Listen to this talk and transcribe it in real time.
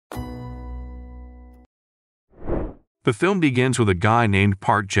The film begins with a guy named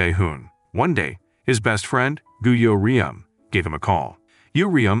Park Jae-hoon. One day, his best friend, Gu Ryum, gave him a call.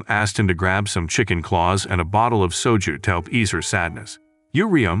 Ryum asked him to grab some chicken claws and a bottle of soju to help ease her sadness.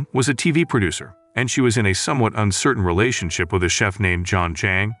 Ryum was a TV producer, and she was in a somewhat uncertain relationship with a chef named John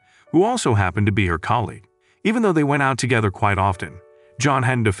Jang, who also happened to be her colleague. Even though they went out together quite often, John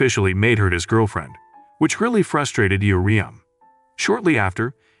hadn't officially made her his girlfriend, which really frustrated Ryum. Shortly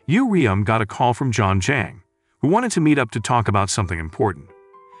after, Ryum got a call from John Jang, who wanted to meet up to talk about something important.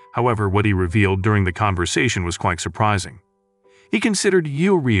 However, what he revealed during the conversation was quite surprising. He considered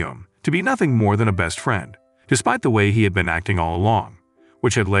Ryum to be nothing more than a best friend, despite the way he had been acting all along,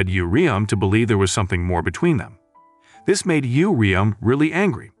 which had led Ryum to believe there was something more between them. This made Ryum really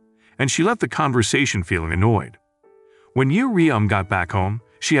angry, and she left the conversation feeling annoyed. When Ryum got back home,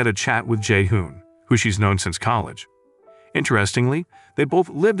 she had a chat with Jae-hoon, who she's known since college. Interestingly, they both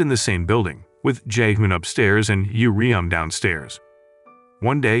lived in the same building, with Jae-hoon upstairs and Ryum downstairs.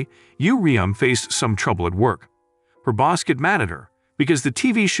 One day, Ryum faced some trouble at work. Her boss got mad at her because the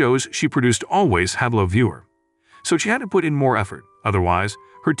TV shows she produced always had low viewer. So she had to put in more effort, otherwise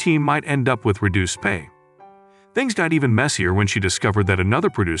her team might end up with reduced pay. Things got even messier when she discovered that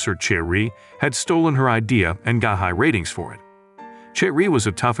another producer, Chae-ri, had stolen her idea and got high ratings for it. Chae-ri was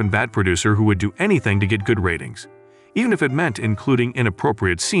a tough and bad producer who would do anything to get good ratings, even if it meant including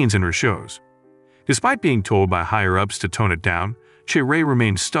inappropriate scenes in her shows. Despite being told by higher-ups to tone it down, Chae-ri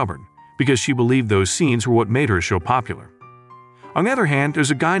remained stubborn because she believed those scenes were what made her show popular. On the other hand,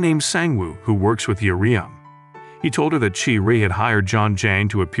 there's a guy named Sang-woo who works with Ryum. He told her that Chae-ri had hired John Jang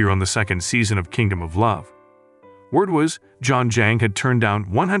to appear on the second season of Kingdom of Love. Word was, John Jang had turned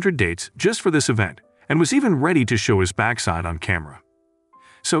down 100 dates just for this event and was even ready to show his backside on camera.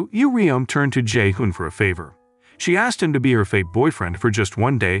 So Ryum turned to Jae-hoon for a favor. She asked him to be her fake boyfriend for just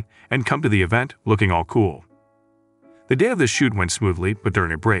one day and come to the event looking all cool. The day of the shoot went smoothly, but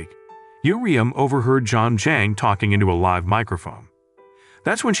during a break, Ryum overheard John Jang talking into a live microphone.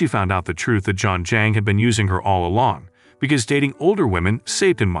 That's when she found out the truth that John Jang had been using her all along because dating older women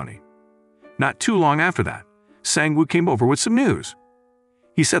saved him money. Not too long after that, Sang-woo came over with some news.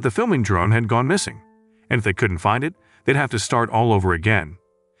 He said the filming drone had gone missing, and if they couldn't find it, they'd have to start all over again.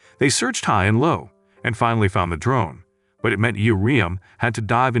 They searched high and low, and finally found the drone, but it meant Ryum had to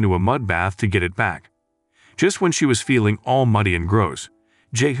dive into a mud bath to get it back. Just when she was feeling all muddy and gross,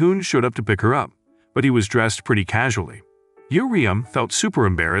 Jae-hoon showed up to pick her up, but he was dressed pretty casually. Ryum felt super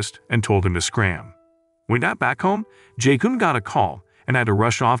embarrassed and told him to scram. When he got back home, Jae-hoon got a call and had to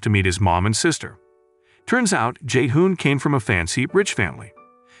rush off to meet his mom and sister. Turns out, Jae-hoon came from a fancy, rich family.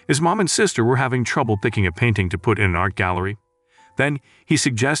 His mom and sister were having trouble picking a painting to put in an art gallery. Then, he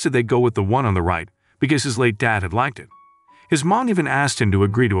suggested they go with the one on the right because his late dad had liked it. His mom even asked him to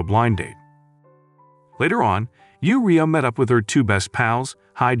agree to a blind date. Later on, Ryum met up with her two best pals,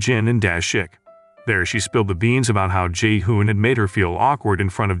 Hae-jin and Dae-shik. There, she spilled the beans about how Jae-hoon had made her feel awkward in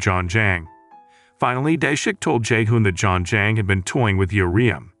front of John Jang. Finally, Dae-shik told Jae-hoon that John Jang had been toying with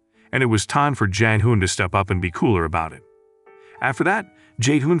Ryum, and it was time for Jae-hoon to step up and be cooler about it. After that,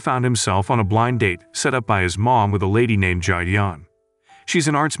 Jae-hoon found himself on a blind date set up by his mom with a lady named Jae-yeon. She's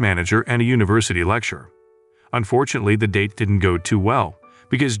an arts manager and a university lecturer. Unfortunately, the date didn't go too well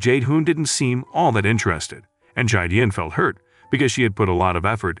because Jae-hoon didn't seem all that interested, and Jae-yeon felt hurt because she had put a lot of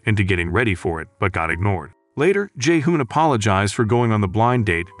effort into getting ready for it but got ignored. Later, Jae-hoon apologized for going on the blind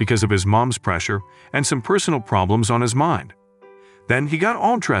date because of his mom's pressure and some personal problems on his mind. Then he got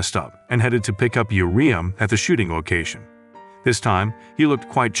all dressed up and headed to pick up Ryum at the shooting location. This time, he looked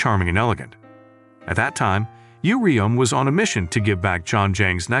quite charming and elegant. At that time, Ryum was on a mission to give back John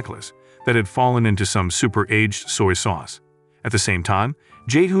Jang's necklace that had fallen into some super-aged soy sauce. At the same time,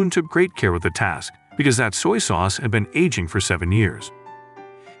 Jae-hoon took great care with the task because that soy sauce had been aging for 7 years.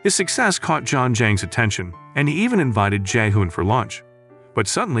 His success caught John Jang's attention, and he even invited Jae-hoon for lunch. But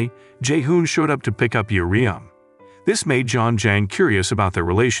suddenly, Jae-hoon showed up to pick up Ryum. This made John Jang curious about their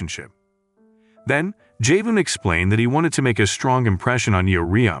relationship. Then, Jae-hoon explained that he wanted to make a strong impression on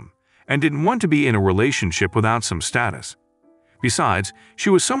Ryum and didn't want to be in a relationship without some status. Besides, she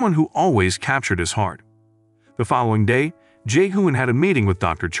was someone who always captured his heart. The following day, Jae-hoon had a meeting with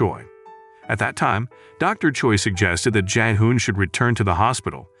Dr. Choi. At that time, Dr. Choi suggested that Jae-hoon should return to the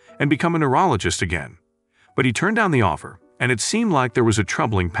hospital and become a neurologist again. But he turned down the offer, and it seemed like there was a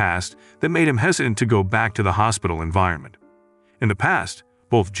troubling past that made him hesitant to go back to the hospital environment. In the past,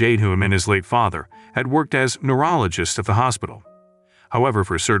 both Jae-hoon and his late father had worked as neurologists at the hospital. However,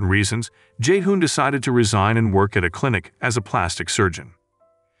 for certain reasons, Jae-hoon decided to resign and work at a clinic as a plastic surgeon.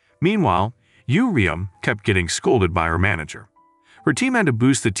 Meanwhile, Ryum kept getting scolded by her manager. Her team had to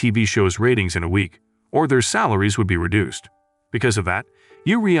boost the TV show's ratings in a week, or their salaries would be reduced. Because of that,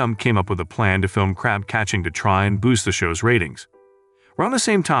 Jdrama came up with a plan to film crab catching to try and boost the show's ratings. Around the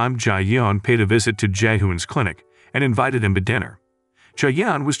same time, Jae-yeon paid a visit to Jae-hoon's clinic and invited him to dinner.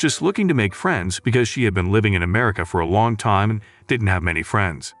 Jae-yeon was just looking to make friends because she had been living in America for a long time and didn't have many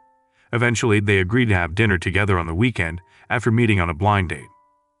friends. Eventually, they agreed to have dinner together on the weekend after meeting on a blind date.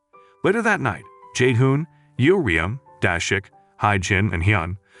 Later that night, Jae-hoon, Jdrama, Dashik, Hae-jin, and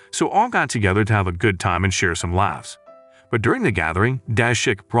Hyun all got together to have a good time and share some laughs. But during the gathering,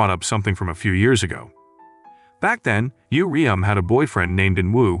 Dashik brought up something from a few years ago. Back then, Jdrama had a boyfriend named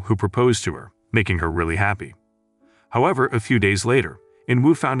In-woo who proposed to her, making her really happy. However, a few days later,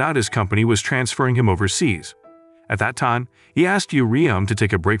 In-woo found out his company was transferring him overseas. At that time, he asked Jdrama to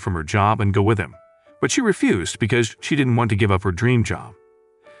take a break from her job and go with him, but she refused because she didn't want to give up her dream job.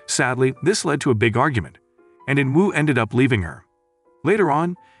 Sadly, this led to a big argument, and In-woo ended up leaving her. Later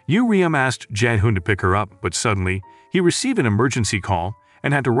on, Jdrama asked Jae-hoon to pick her up, but suddenly, he received an emergency call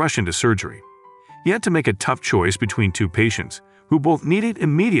and had to rush into surgery. He had to make a tough choice between two patients who both needed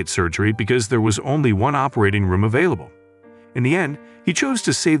immediate surgery because there was only one operating room available. In the end, he chose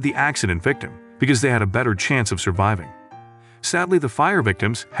to save the accident victim because they had a better chance of surviving. Sadly, the fire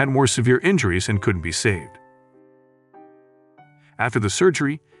victims had more severe injuries and couldn't be saved. After the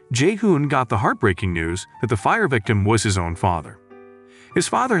surgery, Jae-hoon got the heartbreaking news that the fire victim was his own father. His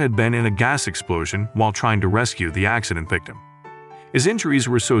father had been in a gas explosion while trying to rescue the accident victim. His injuries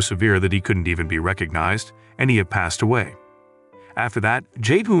were so severe that he couldn't even be recognized, and he had passed away. After that,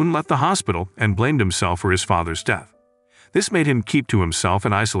 Jae-hoon left the hospital and blamed himself for his father's death. This made him keep to himself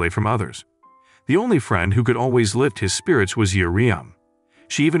and isolate from others. The only friend who could always lift his spirits was Jdrama.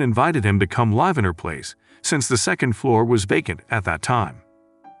 She even invited him to come live in her place, since the second floor was vacant at that time.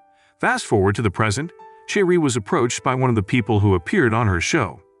 Fast forward to the present, Chae-ri was approached by one of the people who appeared on her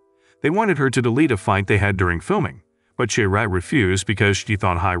show. They wanted her to delete a fight they had during filming, but Chae-ri refused because she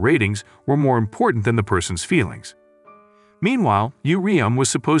thought high ratings were more important than the person's feelings. Meanwhile, Jdrama was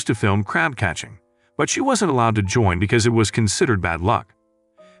supposed to film crab catching, but she wasn't allowed to join because it was considered bad luck.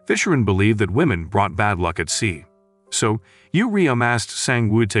 Fishermen believed that women brought bad luck at sea. So, Jdrama asked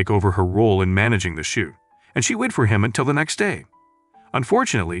Sang-woo to take over her role in managing the shoot, and she waited for him until the next day.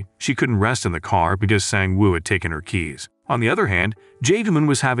 Unfortunately, she couldn't rest in the car because Sang-woo had taken her keys. On the other hand, Jae-hoon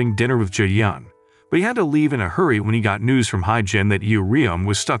was having dinner with Jae-yeon, but he had to leave in a hurry when he got news from Hae-jin that Jdrama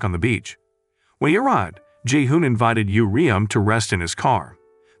was stuck on the beach. When he arrived, Jae-hoon invited Jdrama to rest in his car.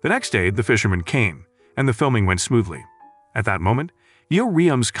 The next day, the fisherman came, and the filming went smoothly. At that moment,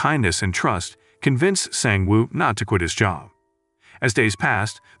 Jdrama's kindness and trust convinced Sang-woo not to quit his job. As days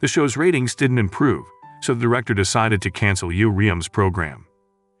passed, the show's ratings didn't improve, so the director decided to cancel Jdrama's program.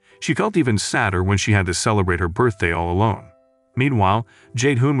 She felt even sadder when she had to celebrate her birthday all alone. Meanwhile,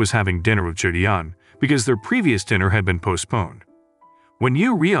 Jae-hoon was having dinner with Jae-yeon because their previous dinner had been postponed. When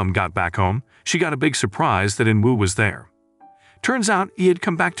Jdrama got back home, she got a big surprise that In-woo was there. Turns out he had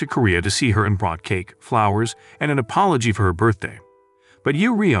come back to Korea to see her and brought cake, flowers, and an apology for her birthday. But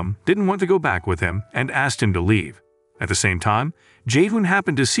Jdrama didn't want to go back with him and asked him to leave. At the same time, Jae-hoon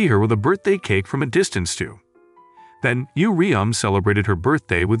happened to see her with a birthday cake from a distance too. Then Jdrama celebrated her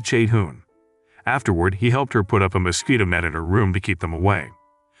birthday with Jae-hoon. Afterward, he helped her put up a mosquito net in her room to keep them away.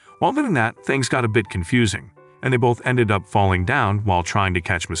 While doing that, things got a bit confusing, and they both ended up falling down while trying to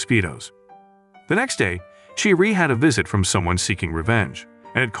catch mosquitoes. The next day, Chae-ri had a visit from someone seeking revenge,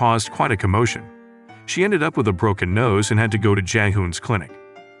 and it caused quite a commotion. She ended up with a broken nose and had to go to Jae-hoon's clinic.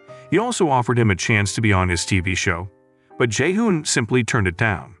 He also offered him a chance to be on his TV show, but Jae-hoon simply turned it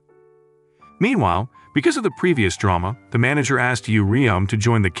down. Meanwhile, because of the previous drama, the manager asked Jdrama to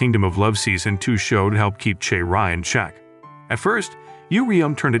join the Kingdom of Love Season 2 show to help keep Chae-ri in check. At first,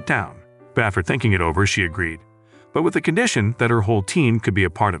 Jdrama turned it down, but after thinking it over, she agreed, but with the condition that her whole team could be a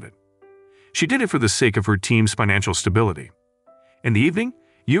part of it. She did it for the sake of her team's financial stability. In the evening,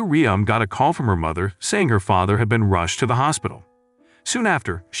 Jdrama got a call from her mother saying her father had been rushed to the hospital. Soon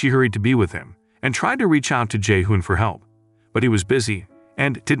after, she hurried to be with him and tried to reach out to Jae-hoon for help, but he was busy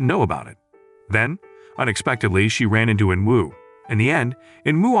and didn't know about it. Then, unexpectedly, she ran into In-woo. In the end,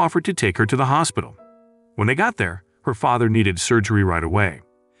 In-woo offered to take her to the hospital. When they got there, her father needed surgery right away.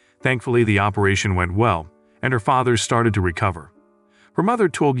 Thankfully, the operation went well, and her father started to recover. Her mother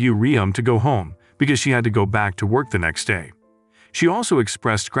told Jdrama to go home because she had to go back to work the next day. She also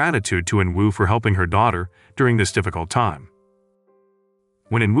expressed gratitude to In-woo for helping her daughter during this difficult time.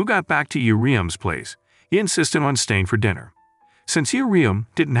 When In-woo got back to Jdrama's place, he insisted on staying for dinner. Since Jdrama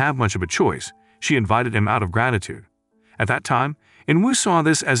didn't have much of a choice, she invited him out of gratitude. At that time, In-woo saw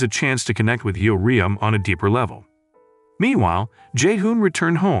this as a chance to connect with Jdrama on a deeper level. Meanwhile, Jae-hoon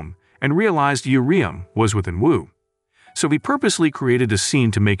returned home and realized Uriam was with In-woo. So he purposely created a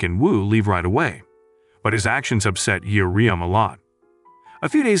scene to make In-woo leave right away. But his actions upset Uriam a lot. A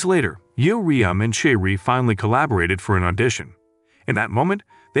few days later, Uriam and Chae-ri finally collaborated for an audition. In that moment,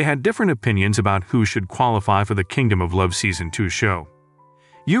 they had different opinions about who should qualify for the Kingdom of Love Season 2 show.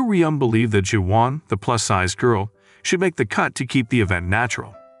 Uriam believed that Ji-won, the plus-sized girl, should make the cut to keep the event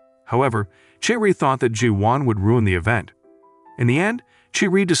natural. However, Chae-ri thought that Ji-won would ruin the event. In the end,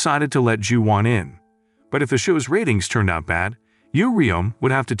 Chae-ri decided to let Ji-won in. But if the show's ratings turned out bad, Uriam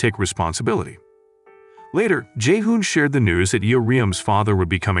would have to take responsibility. Later, Jae-hoon shared the news that Uriam's father would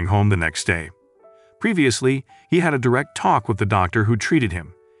be coming home the next day. Previously, he had a direct talk with the doctor who treated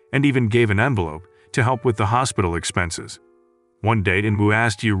him, and even gave an envelope to help with the hospital expenses. One day, In-woo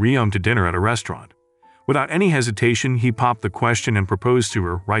asked Uriam to dinner at a restaurant. Without any hesitation, he popped the question and proposed to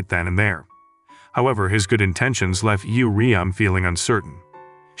her right then and there. However, his good intentions left Uriam feeling uncertain.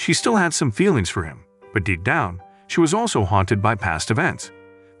 She still had some feelings for him, but deep down, she was also haunted by past events.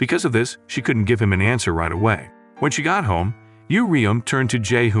 Because of this, she couldn't give him an answer right away. When she got home, Uriam turned to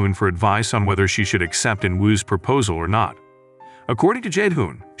Jae-hoon for advice on whether she should accept In-woo's proposal or not. According to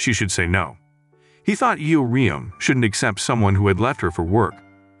Jae-hoon, she should say no. He thought Uriam shouldn't accept someone who had left her for work.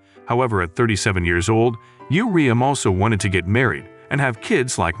 However, at 37 years old, Uriam also wanted to get married and have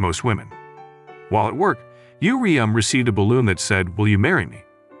kids like most women. While at work, Uriam received a balloon that said, "Will you marry me?"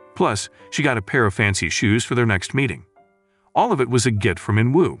 Plus, she got a pair of fancy shoes for their next meeting. All of it was a gift from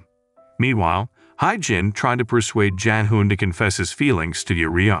In-woo. Meanwhile, Hae-jin tried to persuade Jae-hoon to confess his feelings to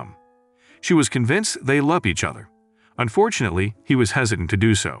Uriam. She was convinced they love each other. Unfortunately, he was hesitant to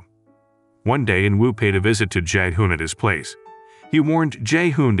do so. One day, In-woo paid a visit to Jae-hoon at his place. He warned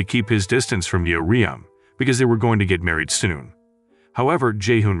Jae-hoon to keep his distance from Uriam because they were going to get married soon. However,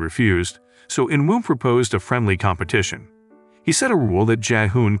 Jae-hoon refused, so In-woo proposed a friendly competition. He set a rule that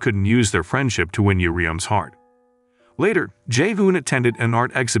Jae-hoon couldn't use their friendship to win Uriam's heart. Later, Jae-hoon attended an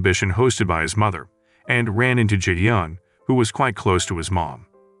art exhibition hosted by his mother and ran into Jae-yeon, who was quite close to his mom.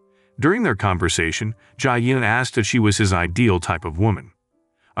 During their conversation, Jae-yeon asked if she was his ideal type of woman.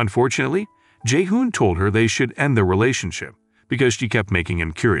 Unfortunately, Jae-hoon told her they should end their relationship because she kept making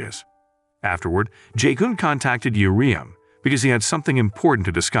him curious. Afterward, Jae-hoon contacted Uriam because he had something important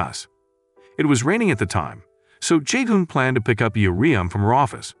to discuss. It was raining at the time, so Jae-hoon planned to pick up Uriam from her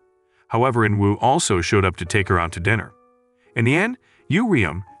office. However, In-woo also showed up to take her out to dinner. In the end,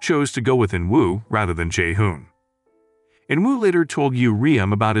 Uriam chose to go with In-woo rather than Jae-hoon. In-woo later told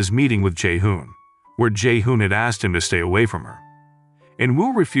Uriam about his meeting with Jae-hoon, where Jae-hoon had asked him to stay away from her.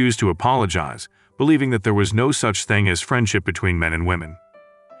 In-woo refused to apologize, believing that there was no such thing as friendship between men and women.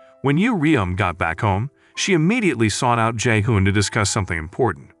 When Uriam got back home, she immediately sought out Jae-hoon to discuss something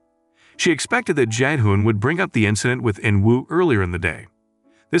important. She expected that Jae-hoon would bring up the incident with In-woo earlier in the day.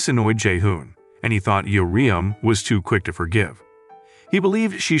 This annoyed Jae-hoon, and he thought Uriam was too quick to forgive. He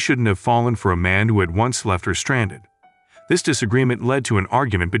believed she shouldn't have fallen for a man who had once left her stranded. This disagreement led to an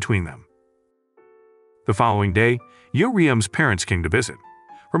argument between them. The following day, Uriam's parents came to visit.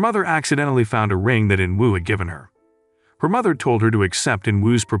 Her mother accidentally found a ring that In-woo had given her. Her mother told her to accept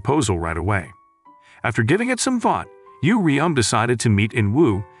In-woo's proposal right away. After giving it some thought, Uriam decided to meet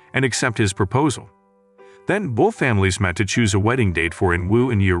In-woo and accept his proposal. Then both families met to choose a wedding date for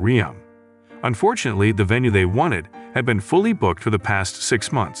In-woo and Uriam. Unfortunately, the venue they wanted had been fully booked for the past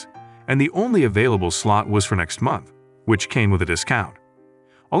 6 months, and the only available slot was for next month, which came with a discount.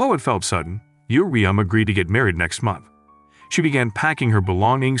 Although it felt sudden, Uriam agreed to get married next month. She began packing her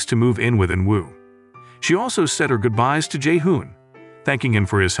belongings to move in with In-woo. She also said her goodbyes to Jae-hoon, thanking him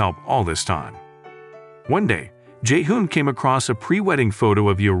for his help all this time. One day, Jae-hoon came across a pre-wedding photo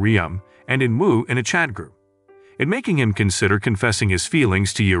of Uriam and In-woo in a chat group, it making him consider confessing his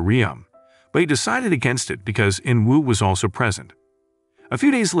feelings to Uriam, but he decided against it because In-woo was also present. A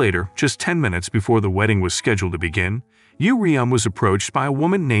few days later, just 10 minutes before the wedding was scheduled to begin, Uriam was approached by a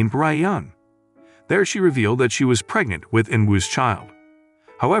woman named Ryan. There she revealed that she was pregnant with In-woo's child.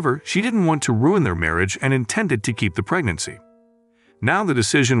 However, she didn't want to ruin their marriage and intended to keep the pregnancy. Now the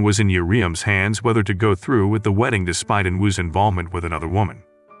decision was in Uriam's hands whether to go through with the wedding despite In-woo's involvement with another woman.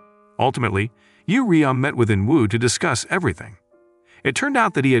 Ultimately, Uriam met with In-woo to discuss everything. It turned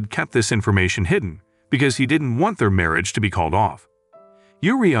out that he had kept this information hidden because he didn't want their marriage to be called off.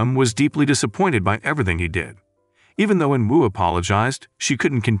 Uriam was deeply disappointed by everything he did. Even though In-woo apologized, she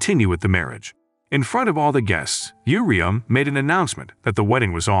couldn't continue with the marriage. In front of all the guests, Uriam made an announcement that the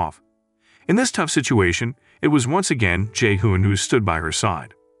wedding was off. In this tough situation, it was once again Jae-hoon who stood by her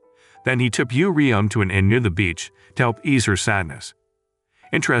side. Then he took Uriam to an inn near the beach to help ease her sadness.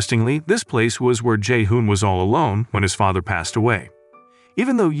 Interestingly, this place was where Jae-hoon was all alone when his father passed away.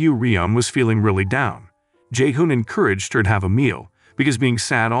 Even though Yoo Reum was feeling really down, Jae-hoon encouraged her to have a meal because being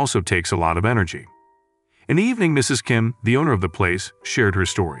sad also takes a lot of energy. In the evening, Mrs. Kim, the owner of the place, shared her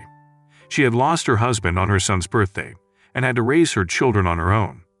story. She had lost her husband on her son's birthday and had to raise her children on her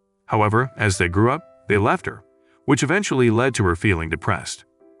own. However, as they grew up, they left her, which eventually led to her feeling depressed.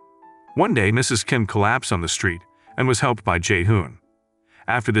 One day, Mrs. Kim collapsed on the street and was helped by Jae-hoon.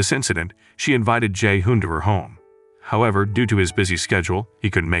 After this incident, she invited Jae-hoon to her home. However, due to his busy schedule,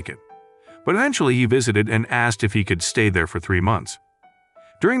 he couldn't make it. But eventually he visited and asked if he could stay there for 3 months.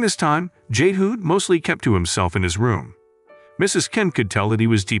 During this time, Jae-hoon mostly kept to himself in his room. Mrs. Kim could tell that he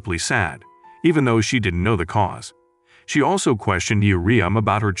was deeply sad, even though she didn't know the cause. She also questioned Yoo Reum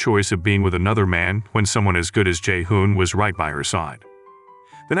about her choice of being with another man when someone as good as Jae-hoon was right by her side.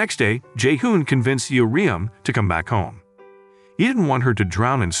 The next day, Jae-hoon convinced Yoo Reum to come back home. He didn't want her to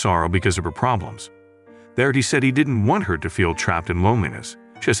drown in sorrow because of her problems. There, he said he didn't want her to feel trapped in loneliness,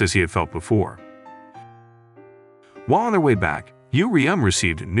 just as he had felt before. While on their way back, Yoo Reum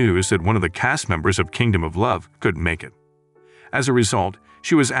received news that one of the cast members of Kingdom of Love couldn't make it. As a result,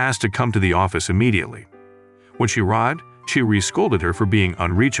 she was asked to come to the office immediately. When she arrived, Chi-ri scolded her for being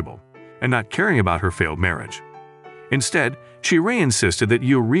unreachable and not caring about her failed marriage. Instead, Chi-ri insisted that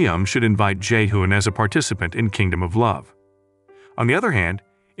Yoo Reum should invite Jae-hoon as a participant in Kingdom of Love. On the other hand,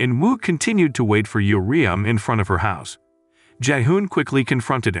 In-woo continued to wait for Yoo Reum in front of her house. Jae-hoon quickly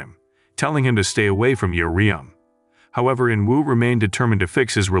confronted him, telling him to stay away from Yoo Reum. However, In-woo remained determined to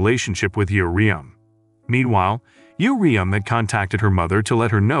fix his relationship with Yoo Reum. Meanwhile, Yoo Reum had contacted her mother to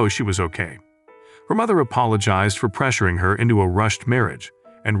let her know she was okay. Her mother apologized for pressuring her into a rushed marriage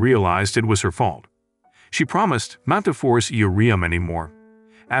and realized it was her fault. She promised not to force Yoo Reum anymore.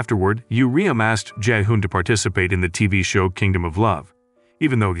 Afterward, Yoo Reum asked Jae-hoon to participate in the TV show Kingdom of Love,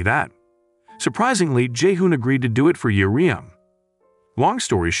 even though that. Surprisingly, Jae-hoon agreed to do it for Yoo Reum. Long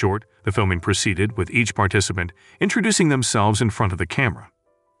story short, the filming proceeded with each participant introducing themselves in front of the camera.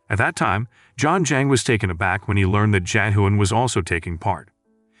 At that time, John Jang was taken aback when he learned that Jae-hoon was also taking part.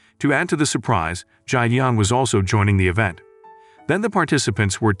 To add to the surprise, Jae-yeon was also joining the event. Then the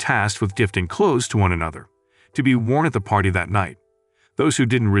participants were tasked with gifting clothes to one another, to be worn at the party that night. Those who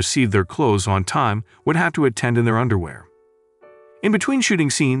didn't receive their clothes on time would have to attend in their underwear. In between shooting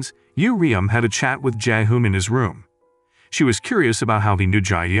scenes, Yoo Reum had a chat with Jae-hoon in his room. She was curious about how he knew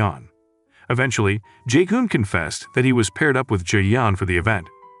Jae-yeon. Eventually, Jae-hoon confessed that he was paired up with Jae-yeon for the event.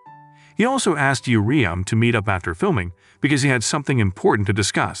 He also asked Yoo Reum to meet up after filming because he had something important to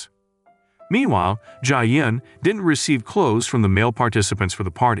discuss. Meanwhile, Jae-yeon didn't receive clothes from the male participants for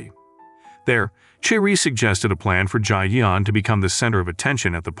the party. There, Chi-ri suggested a plan for Jae-yeon to become the center of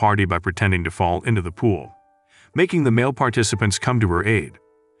attention at the party by pretending to fall into the pool, making the male participants come to her aid.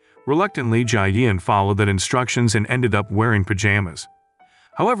 Reluctantly, Jae-yeon followed that instructions and ended up wearing pajamas.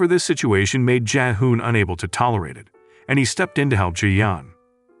 However, this situation made Jae-hoon unable to tolerate it, and he stepped in to help Jae-yeon.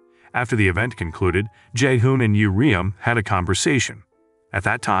 After the event concluded, Jae-hoon and Yoo Reum had a conversation. At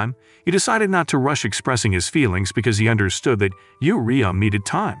that time, he decided not to rush expressing his feelings because he understood that Yoo Reum needed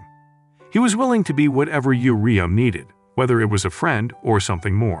time. He was willing to be whatever Yoo Reum needed, whether it was a friend or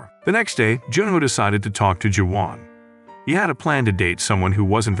something more. The next day, Junho decided to talk to Jae-won. He had a plan to date someone who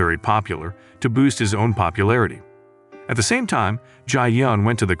wasn't very popular to boost his own popularity. At the same time, Jae-yeon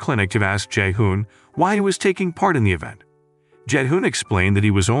went to the clinic to ask Jae-hoon why he was taking part in the event. Jae-hoon explained that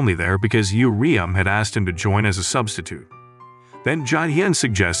he was only there because Yoo Reum had asked him to join as a substitute. Then Jae-yeon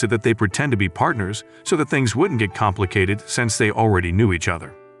suggested that they pretend to be partners so that things wouldn't get complicated since they already knew each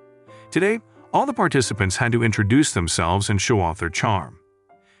other. Today, all the participants had to introduce themselves and show off their charm.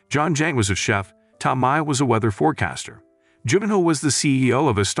 John Jang was a chef, Ta-mai was a weather forecaster, Junho was the CEO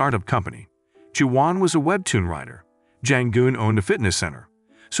of a startup company, Ji-won was a webtoon writer, Jang-gun owned a fitness center,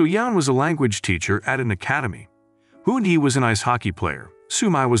 So-yeon was a language teacher at an academy, Hoon-hee was an ice hockey player,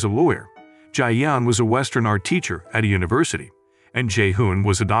 Soo-mai was a lawyer, Jae-yeon was a Western art teacher at a university, and Jae-hoon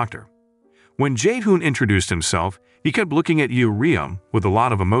was a doctor. When Jae-hoon introduced himself, he kept looking at Yoo Reum with a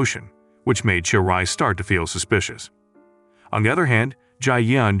lot of emotion, which made Chi-ri start to feel suspicious. On the other hand,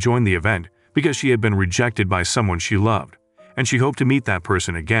 Jae-yeon joined the event because she had been rejected by someone she loved, and she hoped to meet that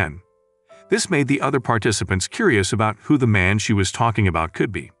person again. This made the other participants curious about who the man she was talking about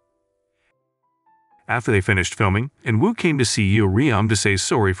could be. After they finished filming, In-woo came to see Yoo Reum to say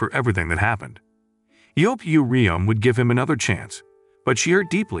sorry for everything that happened. He hoped Yoo Reum would give him another chance, but she hurt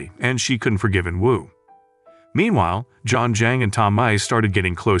deeply and she couldn't forgive In-woo. Meanwhile, John Jang and Ta-mai started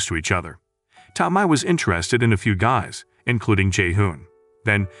getting close to each other. Ta-mai was interested in a few guys, including Jae-hoon.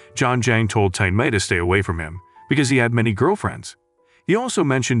 Then, John Jang told Ta-mai to stay away from him because he had many girlfriends. He also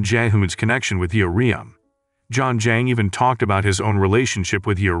mentioned Jae-hoon's connection with Yoo Reum. John Jang even talked about his own relationship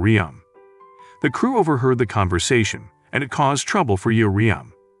with Yoo Ryum. The crew overheard the conversation, and it caused trouble for Yoo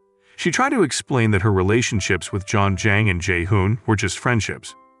Ryum. She tried to explain that her relationships with John Jang and Jae-hoon were just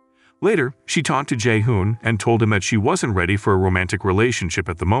friendships. Later, she talked to Jae-hoon and told him that she wasn't ready for a romantic relationship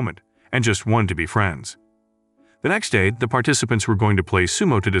at the moment and just wanted to be friends. The next day, the participants were going to play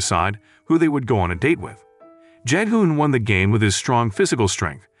sumo to decide who they would go on a date with. Jae-hoon won the game with his strong physical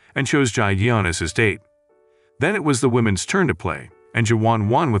strength and chose Jae-yeon as his date. Then it was the women's turn to play, and Jae-won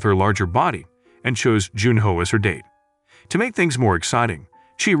won with her larger body and chose Junho as her date. To make things more exciting,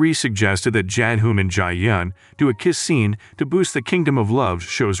 Chi-ri suggested that Jae-hoon and Jae-yeon do a kiss scene to boost the Kingdom of Love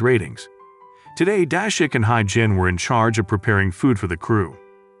show's ratings. Today, Dashik and Hae-jin were in charge of preparing food for the crew.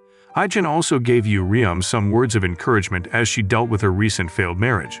 Hae-jin also gave Yoo Ryum some words of encouragement as she dealt with her recent failed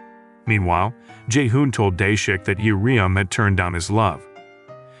marriage. Meanwhile, Jae-hoon told Dashik that Yoo Ryum had turned down his love.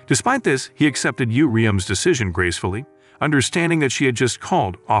 Despite this, he accepted Yoo Ryum's decision gracefully, understanding that she had just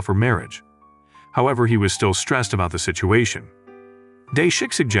called off her marriage. However, he was still stressed about the situation.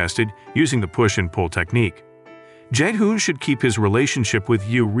 Dashik suggested using the push and pull technique. Jae-hoon should keep his relationship with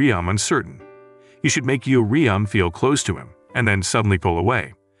Yoo Ryum uncertain. He should make Yoo Ryum feel close to him, and then suddenly pull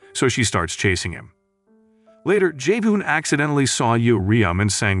away, so she starts chasing him. Later, Jae-hoon accidentally saw Yoo Ryum and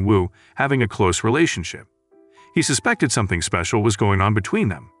Sang-woo having a close relationship. He suspected something special was going on between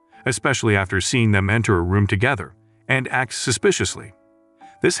them, especially after seeing them enter a room together, and act suspiciously.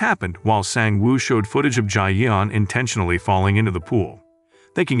 This happened while Sang-woo showed footage of Jae-yeon intentionally falling into the pool,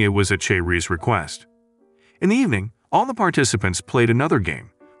 thinking it was at Chae-ri's request. In the evening, all the participants played another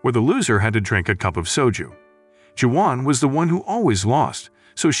game, where the loser had to drink a cup of soju. Jae-won was the one who always lost,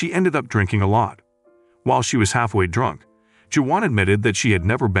 so she ended up drinking a lot. While she was halfway drunk, Jae-won admitted that she had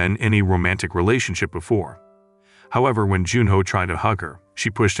never been in a romantic relationship before. However, when Junho tried to hug her, she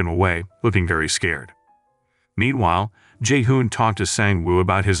pushed him away, looking very scared. Meanwhile, Jae-hoon talked to Sang-woo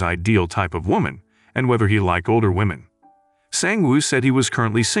about his ideal type of woman and whether he liked older women. Sang-woo said he was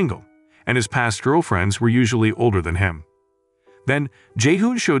currently single, and his past girlfriends were usually older than him. Then,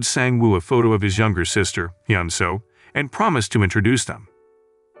 Jae-hoon showed Sang-woo a photo of his younger sister, Hyun-so, and promised to introduce them.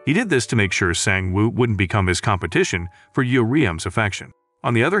 He did this to make sure Sang-woo wouldn't become his competition for Yoo Ryum's affection.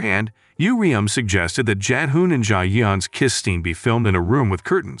 On the other hand, Yoo Ryum suggested that Jae-hoon and Jae-yeon's kiss scene be filmed in a room with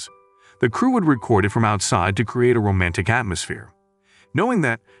curtains. The crew would record it from outside to create a romantic atmosphere. Knowing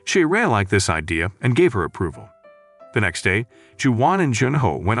that, Chae-ri liked this idea and gave her approval. The next day, Ju-won and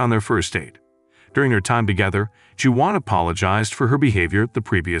Junho went on their first date. During their time together, Ju-won apologized for her behavior the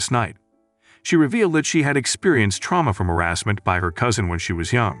previous night. She revealed that she had experienced trauma from harassment by her cousin when she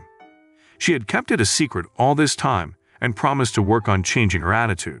was young. She had kept it a secret all this time and promised to work on changing her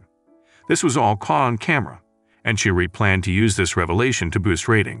attitude. This was all caught on camera, and Chae-ri planned to use this revelation to boost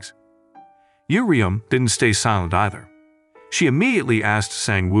ratings. Yoo Ryum didn't stay silent either. She immediately asked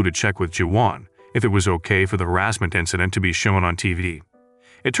Sang-woo to check with Jae-won if it was okay for the harassment incident to be shown on TV.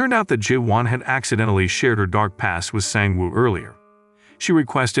 It turned out that Jae-won had accidentally shared her dark past with Sang-woo earlier. She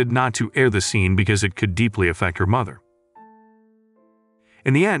requested not to air the scene because it could deeply affect her mother.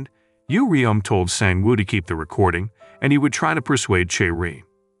 In the end, Yoo Ryum told Sang-woo to keep the recording and he would try to persuade Chae-ri.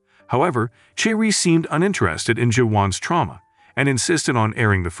 However, Chae-ri seemed uninterested in Jae-won's trauma and insisted on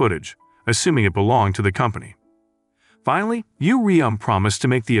airing the footage, assuming it belonged to the company. Finally, Yoo Ryum promised to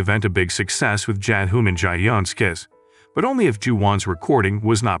make the event a big success with Jae-hoon and Jae-yeon's kiss, but only if Jae-won's recording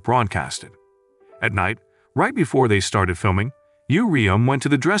was not broadcasted. At night, right before they started filming, Yoo Ryum went to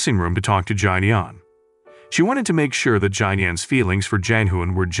the dressing room to talk to Jae-yeon. She wanted to make sure that Jae-yeon's feelings for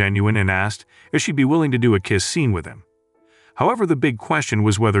Jae-hoon were genuine and asked if she'd be willing to do a kiss scene with him. However, the big question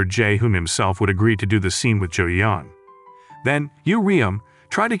was whether Jae-hoon himself would agree to do the scene with Jae-yeon. Then, Yoo Ryum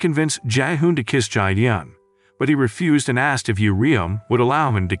tried to convince Jae-hoon to kiss Jae-yeon, but he refused and asked if Yoo Ryum would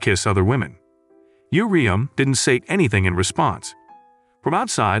allow him to kiss other women. Yoo Ryum didn't say anything in response. From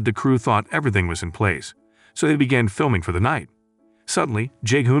outside, the crew thought everything was in place, so they began filming for the night. Suddenly,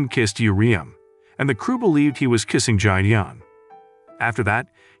 Jae-hoon kissed Yoo Ryum, and the crew believed he was kissing Jae-yeon. After that,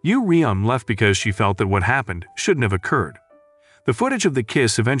 Yoo Ryum left because she felt that what happened shouldn't have occurred. The footage of the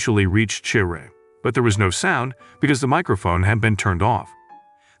kiss eventually reached Chae-ri, but there was no sound because the microphone had been turned off.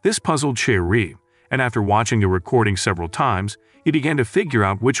 This puzzled Chae-ri, and after watching the recording several times, he began to figure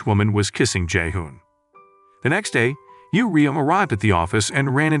out which woman was kissing Jae-hoon. The next day, Yoo Ryum arrived at the office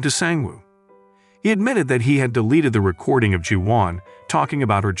and ran into Sang-woo. He admitted that he had deleted the recording of Jae-won talking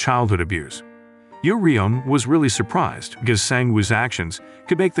about her childhood abuse. Yoo Ryum was really surprised because Sang-woo's actions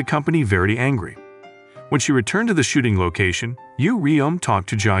could make the company very angry. When she returned to the shooting location, Yoo Ryum talked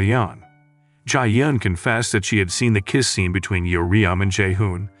to Jae-yeon. Jae-yeon confessed that she had seen the kiss scene between Yoo Ryum and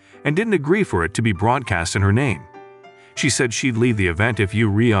Jae-hoon and didn't agree for it to be broadcast in her name. She said she'd leave the event if Yoo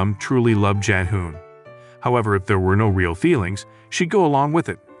Ri-um truly loved Jae-hoon. However, if there were no real feelings, she'd go along with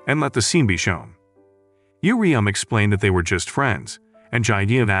it and let the scene be shown. Yoo Ri-um explained that they were just friends, and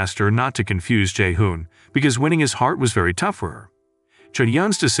Jae-yeon asked her not to confuse Jae-hoon because winning his heart was very tough for her.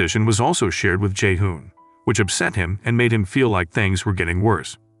 Jae-yeon's decision was also shared with Jae-hoon, which upset him and made him feel like things were getting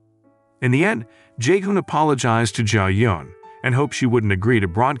worse. In the end, Jae-hoon apologized to Jae-yeon and hoped she wouldn't agree to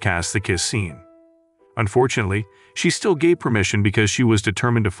broadcast the kiss scene. Unfortunately, she still gave permission because she was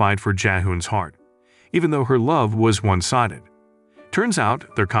determined to fight for Jae-hoon's heart, even though her love was one-sided. Turns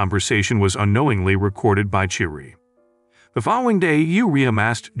out, their conversation was unknowingly recorded by Chiri. The following day, Yoo Ri-um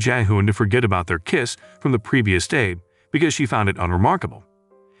asked Jae-hoon to forget about their kiss from the previous day because she found it unremarkable.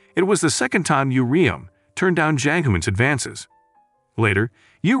 It was the second time Yoo Ri-um turned down Jae-hoon's advances. Later,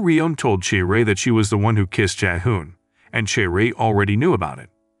 Yoo Ri-um told Chiri that she was the one who kissed Jae-hoon, and Chiri already knew about it.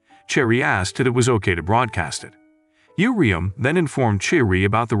 Chiri asked if it was okay to broadcast it. Yoo Ri-um then informed Chiri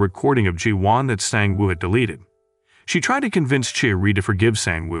about the recording of Ji-won that Sang-woo had deleted. She tried to convince Chiri to forgive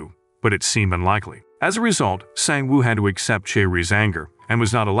Sang-woo, but it seemed unlikely. As a result, Sang-woo had to accept Chiri's anger and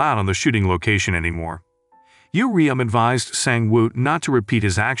was not allowed on the shooting location anymore. Yoo Ri-um advised Sang-woo not to repeat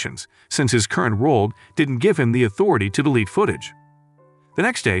his actions since his current role didn't give him the authority to delete footage. The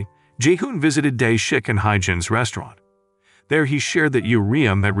next day, Jae-hoon visited Dae-shik in Hae-jin's restaurant. There he shared that Yoo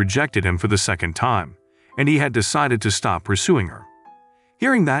Ri-um had rejected him for the second time, and he had decided to stop pursuing her.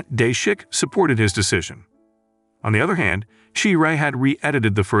 Hearing that, Dae-shik supported his decision. On the other hand, Shi-rae had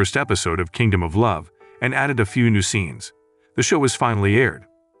re-edited the first episode of Kingdom of Love and added a few new scenes. The show was finally aired.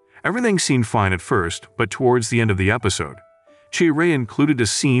 Everything seemed fine at first, but towards the end of the episode, Shi-rae included a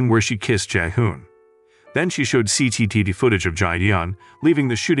scene where she kissed Jae-hoon. Then she showed CCTV footage of Jae-yeon leaving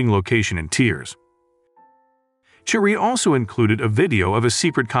the shooting location in tears. Chiri also included a video of a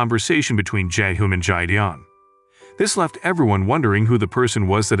secret conversation between Jae-hoon and Jae-yeon. This left everyone wondering who the person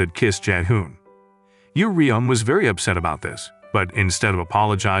was that had kissed Jae-hoon. Yoo Ri-um was very upset about this, but instead of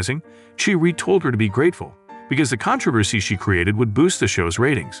apologizing, Chiri told her to be grateful because the controversy she created would boost the show's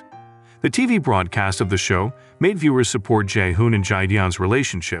ratings. The TV broadcast of the show made viewers support Jae-hoon and Jae-yeon's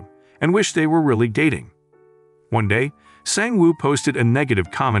relationship and wish they were really dating. One day, Sang-woo posted a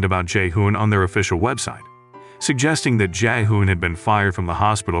negative comment about Jae-hoon on their official website, suggesting that Jae-hoon had been fired from the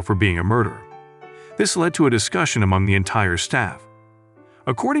hospital for being a murderer. This led to a discussion among the entire staff.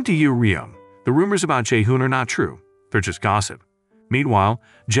 According to Yoo Ri-um, the rumors about Jae-hoon are not true, they're just gossip. Meanwhile,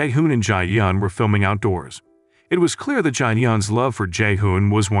 Jae-hoon and Jae-yeon were filming outdoors. It was clear that Jae-yeon's love for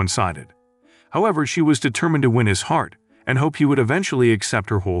Jae-hoon was one-sided. However, she was determined to win his heart and hoped he would eventually accept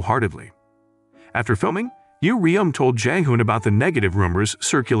her wholeheartedly. After filming, Yoo Ri-um told Jae-hoon about the negative rumors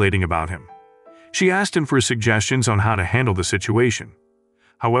circulating about him. She asked him for suggestions on how to handle the situation.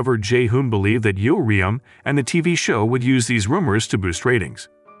 However, Jae-hoon believed that Yoo Ri-um and the TV show would use these rumors to boost ratings.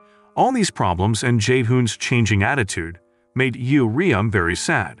 All these problems and Jae-hoon's changing attitude made Yoo Ri-um very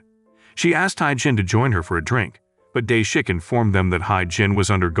sad. She asked Hae-jin to join her for a drink, but Dae-shik informed them that Hae-jin was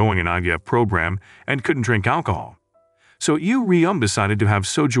undergoing an IVF program and couldn't drink alcohol. So Yoo Ri-um decided to have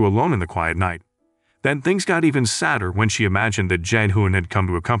Soju alone in the quiet night. Then things got even sadder when she imagined that Jae-hoon had come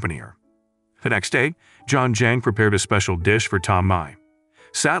to accompany her. The next day, John Jang prepared a special dish for Tom Mai.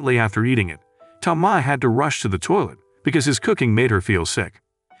 Sadly, after eating it, Tom Mai had to rush to the toilet because his cooking made her feel sick.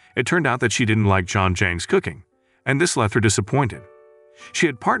 It turned out that she didn't like John Jang's cooking, and this left her disappointed. She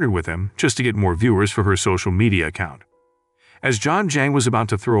had partnered with him just to get more viewers for her social media account. As John Jang was about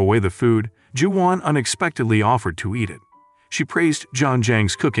to throw away the food, Ji-won unexpectedly offered to eat it. She praised John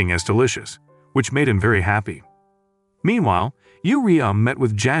Jang's cooking as delicious, which made him very happy. Meanwhile, Yoo Ri-um met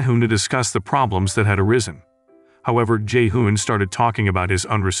with Jae-hoon to discuss the problems that had arisen. However, Jae-hoon started talking about his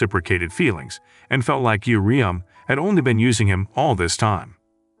unreciprocated feelings and felt like Yoo Ri-um had only been using him all this time.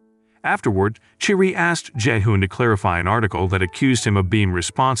 Afterward, Chiri asked Jae-hoon to clarify an article that accused him of being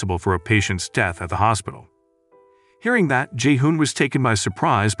responsible for a patient's death at the hospital. Hearing that, Jae-hoon was taken by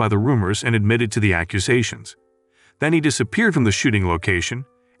surprise by the rumors and admitted to the accusations. Then he disappeared from the shooting location,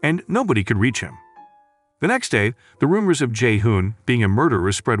 and nobody could reach him. The next day, the rumors of Jae-hoon being a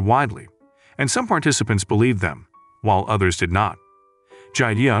murderer spread widely, and some participants believed them, while others did not.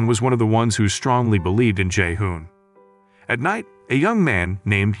 Jae-yeon was one of the ones who strongly believed in Jae-hoon. At night, a young man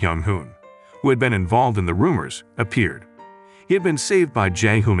named Young-hoon, who had been involved in the rumors, appeared. He had been saved by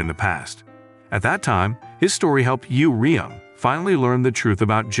Jae-hoon in the past. At that time, his story helped Yoo Ri-um finally learn the truth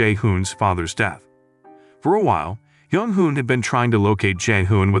about Jae-hoon's father's death. For a while, Young-hoon had been trying to locate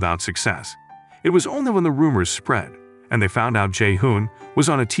Jae-hoon without success. It was only when the rumors spread, and they found out Jae-hoon was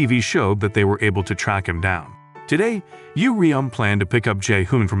on a TV show that they were able to track him down. Today, Yoo Ri-um planned to pick up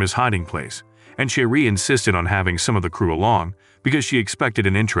Jae-hoon from his hiding place, and Chae-ri insisted on having some of the crew along because she expected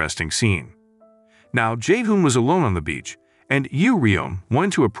an interesting scene. Now, Jae-hoon was alone on the beach, and Yoo Ri-um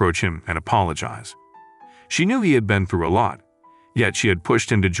wanted to approach him and apologize. She knew he had been through a lot, yet she had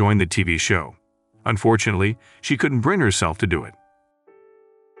pushed him to join the TV show. Unfortunately, she couldn't bring herself to do it.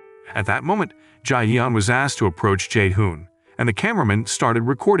 At that moment, Jae-yeon was asked to approach Jae-hoon, and the cameraman started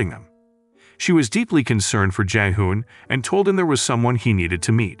recording them. She was deeply concerned for Jae-hoon and told him there was someone he needed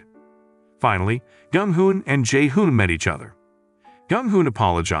to meet. Finally, Young-hoon and Jae-hoon met each other. Young-hoon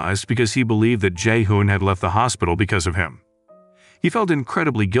apologized because he believed that Jae-hoon had left the hospital because of him. He felt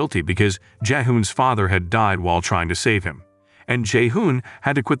incredibly guilty because Jae-hoon's father had died while trying to save him, and Jae-hoon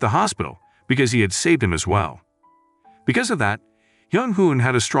had to quit the hospital because he had saved him as well. Because of that, Young-hoon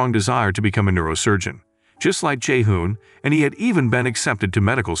had a strong desire to become a neurosurgeon, just like Jae-hoon, and he had even been accepted to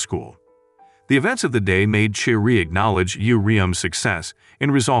medical school. The events of the day made Chae-ri acknowledge Yoo Ri-um's success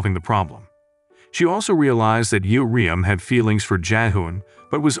in resolving the problem. She also realized that Yoo Ri-um had feelings for Jae-hoon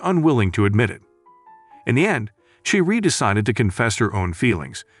but was unwilling to admit it. In the end, Chae-ri decided to confess her own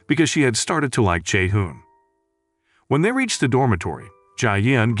feelings because she had started to like Jae-hoon. When they reached the dormitory,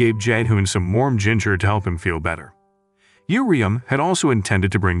 Jae-yeon gave Jae-hoon some warm ginger to help him feel better. Yoo Ri-um had also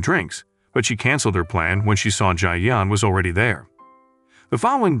intended to bring drinks, but she canceled her plan when she saw Jae-yeon was already there. The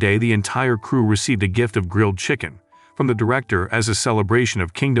following day, the entire crew received a gift of grilled chicken from the director as a celebration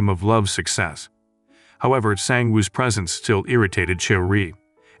of Kingdom of Love's success. However, Sang-woo's presence still irritated Chae-ri,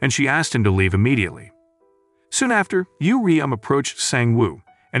 and she asked him to leave immediately. Soon after, Yoo Ri-um approached Sang-woo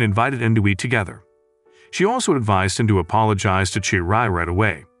and invited him to eat together. She also advised him to apologize to Chae-ri right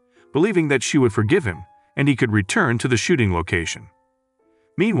away, believing that she would forgive him and he could return to the shooting location.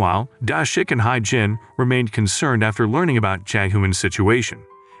 Meanwhile, Da-shik and Hae-jin remained concerned after learning about Jae-hoon's situation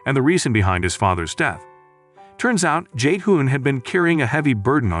and the reason behind his father's death. Turns out, Jae-hoon had been carrying a heavy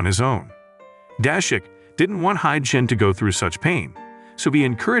burden on his own. Da-shik didn't want Hae-jin to go through such pain, so he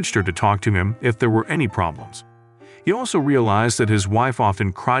encouraged her to talk to him if there were any problems. He also realized that his wife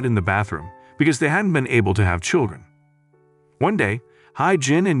often cried in the bathroom because they hadn't been able to have children. One day,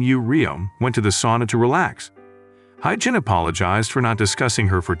 Hae-jin and Yoo Ri-um went to the sauna to relax. Hae-jin apologized for not discussing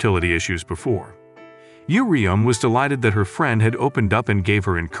her fertility issues before. Yoo Ri-um was delighted that her friend had opened up and gave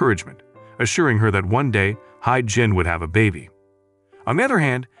her encouragement, assuring her that one day Hae-jin would have a baby. On the other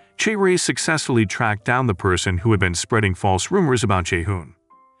hand, Chae-ri successfully tracked down the person who had been spreading false rumors about Jae-hoon.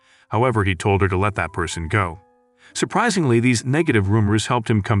 However, he told her to let that person go. Surprisingly, these negative rumors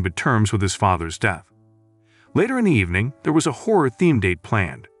helped him come to terms with his father's death. Later in the evening, there was a horror-themed date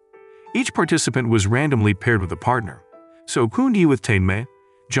planned. Each participant was randomly paired with a partner. So Poon-hee with Tae-mei,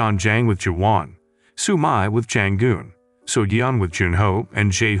 John Jang with Jae-won, Soo-mai with Jang-geun, So-yeon with Jun-ho,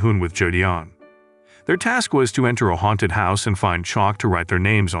 and Jae-hoon with Jo-deon. Their task was to enter a haunted house and find chalk to write their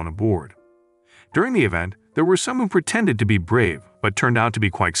names on a board. During the event, there were some who pretended to be brave but turned out to be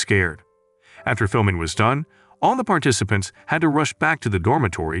quite scared. After filming was done, all the participants had to rush back to the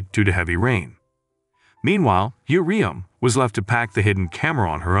dormitory due to heavy rain. Meanwhile, Yoo Ri-um was left to pack the hidden camera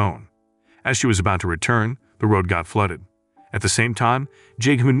on her own. As she was about to return, the road got flooded. At the same time,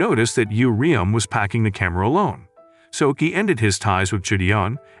 Jae-hoon noticed that Yoo Ri-um was packing the camera alone, so he ended his ties with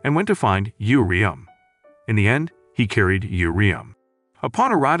Jo-deon and went to find Yoo Ri-um. In the end, he carried Yoo Ri-um.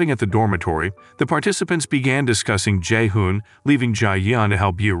 Upon arriving at the dormitory, the participants began discussing Jae-hoon leaving Jae-yeon to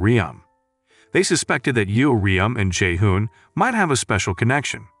help Yoo Ri-um. They suspected that Yoo Ri-um and Jae-hoon might have a special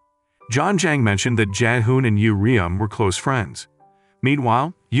connection. John Jang mentioned that Jae-hoon and Yoo Ri-um were close friends.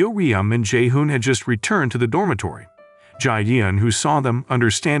 Meanwhile, Yoo Ri-um and Jae-hoon had just returned to the dormitory. Jae-yeon, who saw them,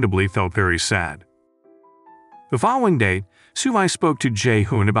 understandably felt very sad. The following day, Soo-mai spoke to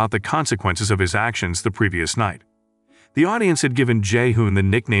Jae-hoon about the consequences of his actions the previous night. The audience had given Jae-hoon the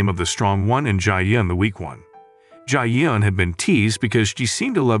nickname of the strong one and Jae-yeon the weak one. Jae-yeon had been teased because she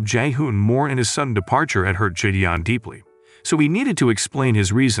seemed to love Jae-hoon more, and his sudden departure had hurt Jo-deon deeply, so he needed to explain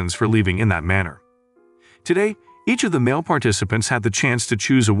his reasons for leaving in that manner. Today, each of the male participants had the chance to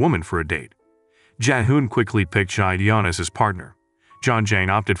choose a woman for a date. Jae-hoon quickly picked Jae-yeon as his partner. John Jang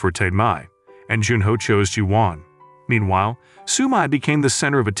opted for Tae-mei, and Jun-ho chose Ji-won. Meanwhile, Soo-mai became the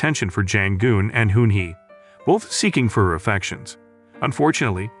center of attention for Jang-geun and Hoon-hee, both seeking for her affections.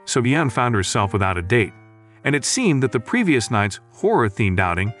 Unfortunately, So-yeon found herself without a date, and it seemed that the previous night's horror-themed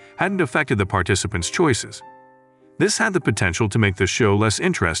outing hadn't affected the participants' choices. This had the potential to make the show less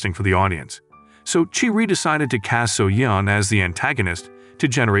interesting for the audience, so Chae-ri decided to cast So-yeon as the antagonist to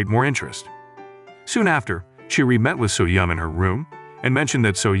generate more interest. Soon after, Chae-ri met with So-yeon in her room and mentioned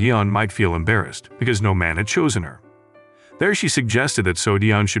that So-yeon might feel embarrassed because no man had chosen her. There she suggested that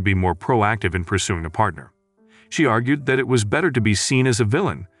So-yeon should be more proactive in pursuing a partner. She argued that it was better to be seen as a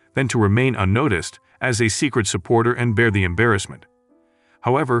villain than to remain unnoticed as a secret supporter and bear the embarrassment.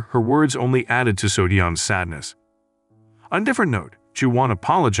 However, her words only added to So-yeon's sadness. On a different note, Ju-won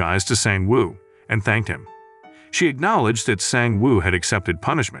apologized to Sang-woo and thanked him. She acknowledged that Sang-woo had accepted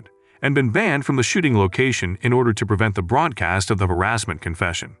punishment and been banned from the shooting location in order to prevent the broadcast of the harassment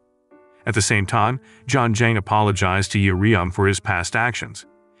confession. At the same time, Jang apologized to Yoo-ryum for his past actions.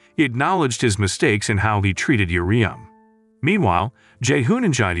 He acknowledged his mistakes in how he treated Yoo-ryum. Meanwhile, Jae-hoon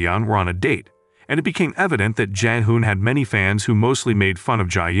and Jae-yeon were on a date, and it became evident that Jae-hoon had many fans who mostly made fun of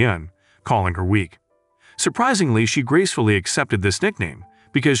Jae-yeon, calling her weak. Surprisingly, she gracefully accepted this nickname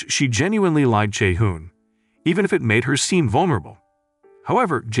because she genuinely liked Jae-hoon, even if it made her seem vulnerable.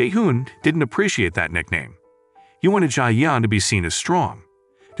 However, Jae-hoon didn't appreciate that nickname. He wanted Jae-yeon to be seen as strong.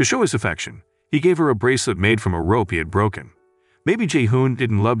 To show his affection, he gave her a bracelet made from a rope he had broken. Maybe Jae-hoon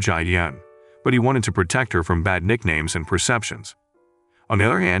didn't love Jae-yeon, but he wanted to protect her from bad nicknames and perceptions. On the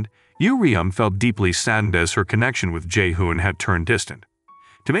other hand, Yoo-ryum felt deeply saddened as her connection with Jae-hoon had turned distant.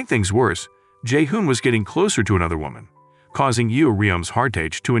 To make things worse, Jae-hoon was getting closer to another woman, causing Yoo-ryum's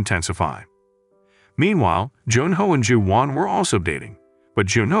heartache to intensify. Meanwhile, Junho and Ju-won were also dating, but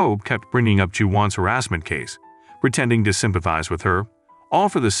Junho kept bringing up Ju-won's harassment case, pretending to sympathize with her, all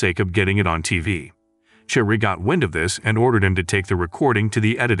for the sake of getting it on TV. Chae-ri got wind of this and ordered him to take the recording to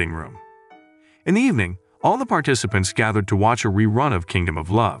the editing room. In the evening, all the participants gathered to watch a rerun of Kingdom of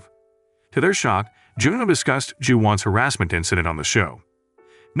Love. To their shock, Junho discussed Ju-won's harassment incident on the show.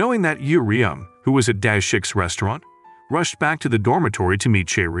 Knowing that Yoo-ryum, who was at Dae-shik's restaurant, rushed back to the dormitory to meet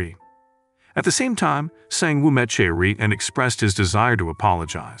Chae-ri. At the same time, Sang-woo met Chae-ri and expressed his desire to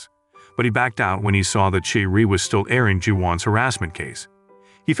apologize, but he backed out when he saw that Chae-ri was still airing Ju-won's harassment case.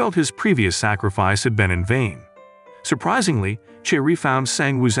 He felt his previous sacrifice had been in vain. Surprisingly, Chae-ri found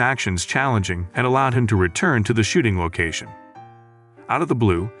Sang-woo's actions challenging and allowed him to return to the shooting location. Out of the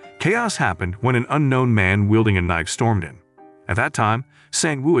blue, chaos happened when an unknown man wielding a knife stormed in. At that time,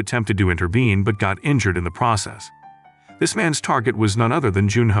 Sang-woo attempted to intervene but got injured in the process. This man's target was none other than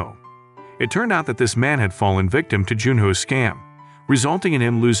Junho. It turned out that this man had fallen victim to Junho's scam, resulting in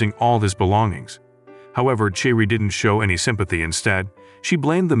him losing all his belongings. However, Chae-ri didn't show any sympathy. Instead, she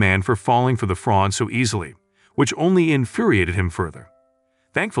blamed the man for falling for the fraud so easily, which only infuriated him further.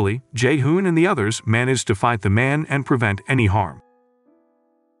 Thankfully, Jae-hoon and the others managed to fight the man and prevent any harm.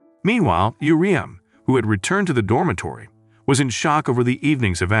 Meanwhile, Yoo-ryum, who had returned to the dormitory, was in shock over the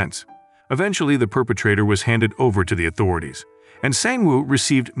evening's events. Eventually, the perpetrator was handed over to the authorities, and Sang-woo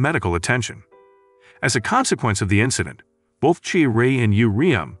received medical attention. As a consequence of the incident, both Chae-ri and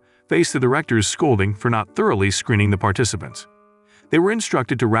Yoo-ryum faced the director's scolding for not thoroughly screening the participants. They were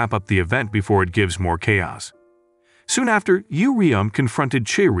instructed to wrap up the event before it gives more chaos. Soon after, Yoo-ryum confronted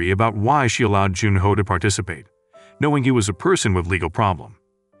Chae-ri about why she allowed Junho to participate, knowing he was a person with legal problem.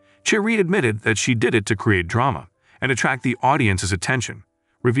 Chae-ri admitted that she did it to create drama and attract the audience's attention,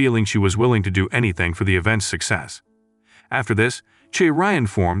 revealing she was willing to do anything for the event's success. After this, Chae-ri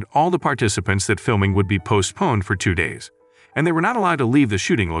informed all the participants that filming would be postponed for 2 days, and they were not allowed to leave the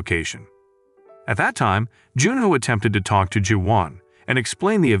shooting location. At that time, Junho attempted to talk to Ju-won and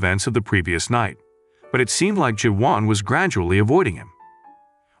explain the events of the previous night, but it seemed like Ju-won was gradually avoiding him.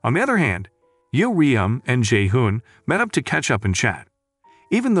 On the other hand, Yoo-ryum and Jae-hoon met up to catch up and chat.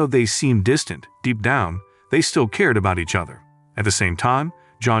 Even though they seemed distant, deep down, they still cared about each other. At the same time,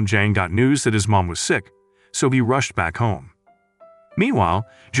 Jang got news that his mom was sick, so he rushed back home. Meanwhile,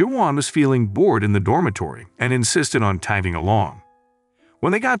 Ju-won was feeling bored in the dormitory and insisted on tagging along.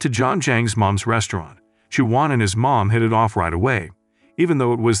 When they got to Jang's mom's restaurant, Ju-won and his mom hit it off right away, even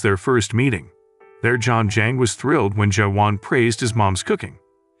though it was their first meeting. There, Jang was thrilled when Ju-won praised his mom's cooking.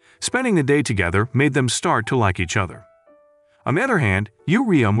 Spending the day together made them start to like each other. On the other hand,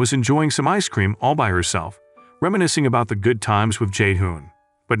 Yoo-ryum was enjoying some ice cream all by herself, reminiscing about the good times with Jae-hoon.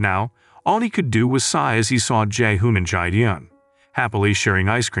 But now, all he could do was sigh as he saw Jae-hoon and Jae-yeon happily sharing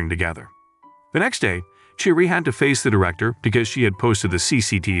ice cream together. The next day, Chae-ri had to face the director because she had posted the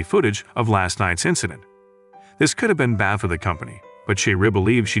CCTV footage of last night's incident. This could have been bad for the company, but Chae-ri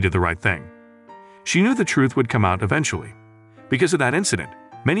believed she did the right thing. She knew the truth would come out eventually. Because of that incident,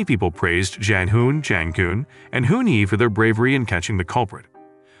 many people praised Jae-hoon, Jang-koon, and Hoon-hee for their bravery in catching the culprit.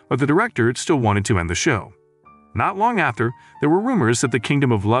 But the director still wanted to end the show. Not long after, there were rumors that the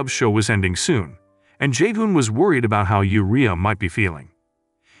Kingdom of Love show was ending soon, and Jae-hoon was worried about how Yoo-ryum might be feeling.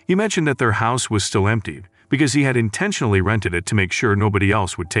 He mentioned that their house was still emptied because he had intentionally rented it to make sure nobody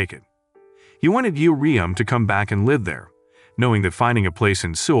else would take it. He wanted Yoo-ryum to come back and live there, knowing that finding a place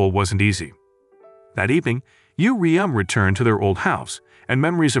in Seoul wasn't easy. That evening, Yoo-ryum returned to their old house, and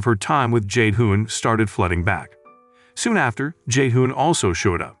memories of her time with Jae-hoon started flooding back. Soon after, Jae-hoon also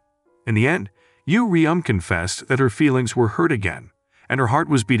showed up. In the end, Yoo Ri-um confessed that her feelings were hurt again, and her heart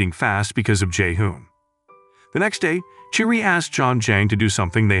was beating fast because of Jae-hoon. The next day, Chiri asked John Jang to do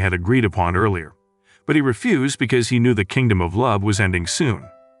something they had agreed upon earlier, but he refused because he knew the Kingdom of Love was ending soon.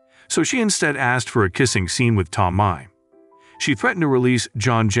 So she instead asked for a kissing scene with Tom Mai. She threatened to release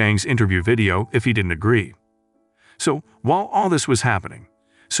John Jang's interview video if he didn't agree. So, while all this was happening,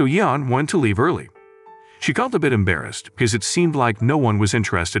 So Yeon wanted to leave early. She felt a bit embarrassed because it seemed like no one was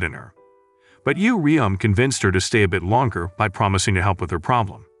interested in her. But Yoo Ri-um convinced her to stay a bit longer by promising to help with her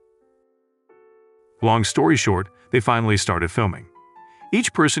problem. Long story short, they finally started filming.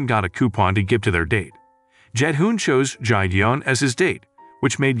 Each person got a coupon to give to their date. Jae-hoon chose Jae-yeon as his date,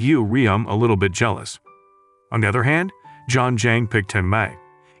 which made Yoo Ri-um a little bit jealous. On the other hand, John Jang picked Tim Mai,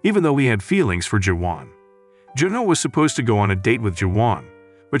 even though he had feelings for Jaewon. Junho was supposed to go on a date with Jaewon,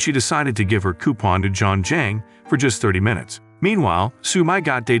 but she decided to give her coupon to John Jang for just 30 minutes. Meanwhile, Soo-mai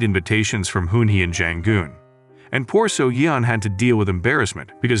got date invitations from Hoon-hee and Jang-geun, and poor So-yeon had to deal with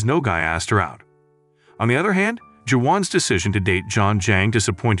embarrassment because no guy asked her out. On the other hand, Jaewon's decision to date John Jang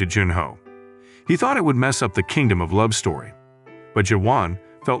disappointed Junho. He thought it would mess up the Kingdom of Love story, but Jaewon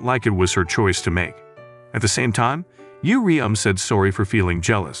felt like it was her choice to make. At the same time, Yoo Ri-um said sorry for feeling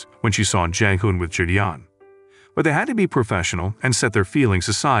jealous when she saw Jae-hoon with Jae-yeon. But they had to be professional and set their feelings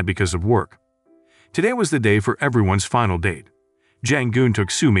aside because of work. Today was the day for everyone's final date. Jang-geun took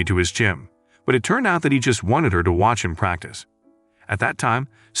Soo-mi to his gym, but it turned out that he just wanted her to watch him practice. At that time,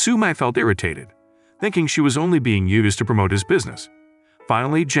 Soo-mi felt irritated, thinking she was only being used to promote his business.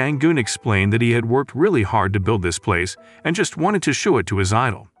 Finally, Jang-geun explained that he had worked really hard to build this place and just wanted to show it to his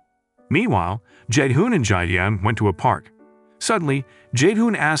idol. Meanwhile, Jae-hoon and Jae-yeon went to a park. Suddenly,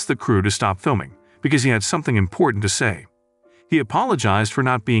 Jae-hoon asked the crew to stop filming because he had something important to say. He apologized for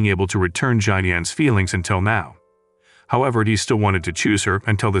not being able to return Jae-yeon's feelings until now. However, he still wanted to choose her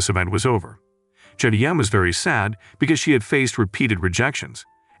until this event was over. Jae-yeon was very sad because she had faced repeated rejections,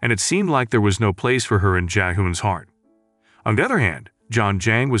 and it seemed like there was no place for her in Jae-hoon's heart. On the other hand, John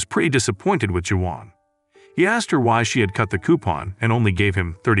Jang was pretty disappointed with Jaewon. He asked her why she had cut the coupon and only gave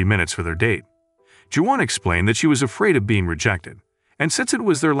him 30 minutes for their date. Jaewon explained that she was afraid of being rejected, and since it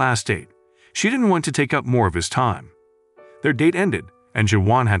was their last date, she didn't want to take up more of his time. Their date ended, and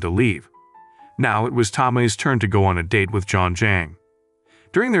Jaewon had to leave. Now it was Taemai's turn to go on a date with John Jang.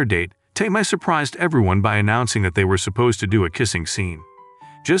 During their date, Taemai surprised everyone by announcing that they were supposed to do a kissing scene.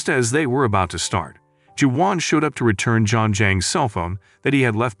 Just as they were about to start, Jaewon showed up to return John Jang's cell phone that he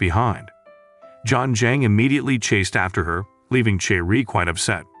had left behind. John Jang immediately chased after her, leaving Chae-ri quite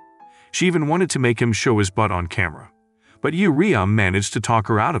upset. She even wanted to make him show his butt on camera, but Yoo Ri-um managed to talk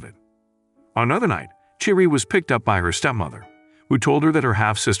her out of it. On another night, Chae-ri was picked up by her stepmother, who told her that her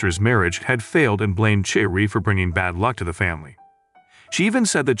half-sister's marriage had failed and blamed Chae-ri for bringing bad luck to the family. She even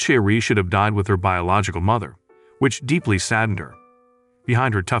said that Chae-ri should have died with her biological mother, which deeply saddened her.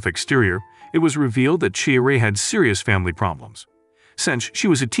 Behind her tough exterior, it was revealed that Chae-ri had serious family problems. Since she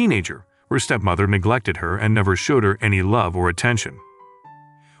was a teenager, her stepmother neglected her and never showed her any love or attention.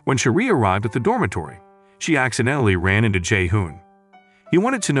 When Chae-ri arrived at the dormitory, she accidentally ran into Jae-hoon. He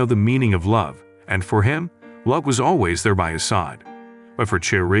wanted to know the meaning of love, and for him, love was always there by his side. But for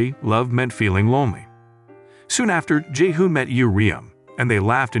Chae-ri, love meant feeling lonely. Soon after, Jae-hoon met Yoo Ri-um, and they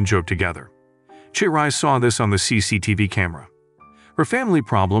laughed and joked together. Chae-ri saw this on the CCTV camera. Her family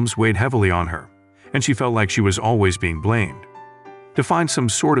problems weighed heavily on her, and she felt like she was always being blamed. To find some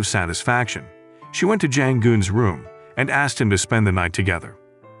sort of satisfaction, she went to Jang-geun's room and asked him to spend the night together.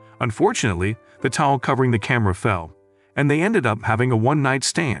 Unfortunately, the towel covering the camera fell, and they ended up having a one-night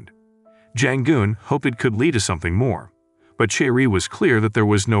stand. Jang-geun hoped it could lead to something more, but Chae-ri was clear that there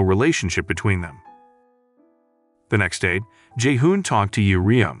was no relationship between them. The next day, Jae-hoon talked to Yoo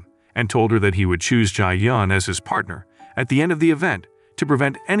Ri-um and told her that he would choose Jae-yeon as his partner at the end of the event to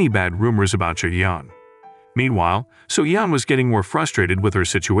prevent any bad rumors about Jae-yeon. Meanwhile, So-yeon was getting more frustrated with her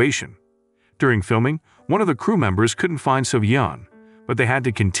situation. During filming, one of the crew members couldn't find So-yeon, but they had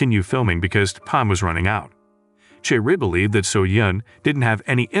to continue filming because time was running out. Chae-ri believed that So-yeon didn't have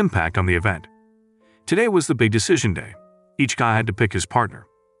any impact on the event. Today was the big decision day. Each guy had to pick his partner.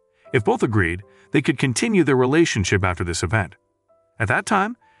 If both agreed, they could continue their relationship after this event. At that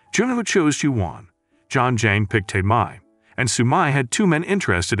time, Junho chose Jaewon, John Jang picked Taemai, and Soo-mai had two men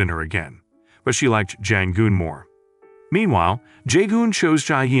interested in her again, but she liked Jang-geun more. Meanwhile, Jae-geun chose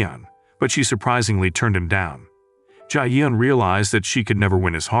Jae-yeon, but she surprisingly turned him down. Jae-yeon realized that she could never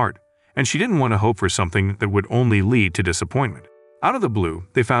win his heart, and she didn't want to hope for something that would only lead to disappointment. Out of the blue,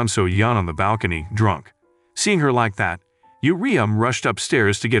 they found So-yeon on the balcony, drunk. Seeing her like that, Yoo Ri-um rushed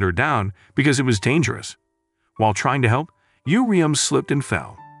upstairs to get her down because it was dangerous. While trying to help, Uriam slipped and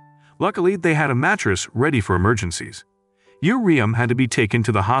fell. Luckily, they had a mattress ready for emergencies. Uriam had to be taken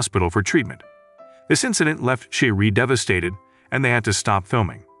to the hospital for treatment. This incident left Chae-ri devastated, and they had to stop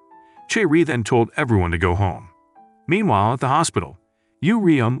filming. Chae-ri then told everyone to go home. Meanwhile, at the hospital,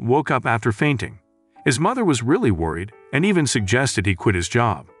 Uriam woke up after fainting. His mother was really worried and even suggested he quit his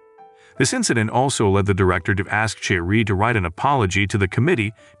job. This incident also led the director to ask Chae-ri to write an apology to the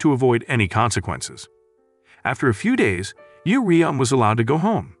committee to avoid any consequences. After a few days, Uriam was allowed to go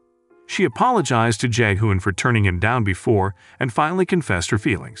home. She apologized to Jae-hoon for turning him down before and finally confessed her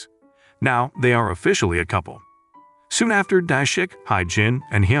feelings. Now, they are officially a couple. Soon after, Dae-shik, Hae-jin,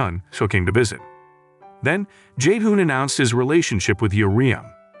 and Hyun came to visit. Then, Jae-hoon announced his relationship with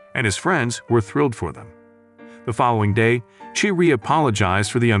Uriam, and his friends were thrilled for them. The following day, Chae-ri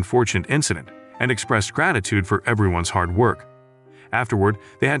apologized for the unfortunate incident and expressed gratitude for everyone's hard work. Afterward,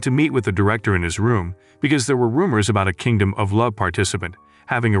 they had to meet with the director in his room because there were rumors about a Kingdom of Love participant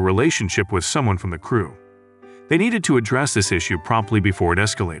having a relationship with someone from the crew. They needed to address this issue promptly before it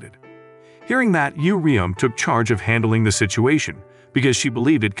escalated. Hearing that, Uriam took charge of handling the situation because she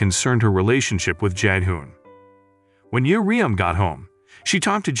believed it concerned her relationship with Jae-hoon. When Uriam got home, she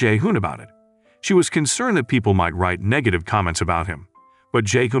talked to Jae-hoon about it. She was concerned that people might write negative comments about him, but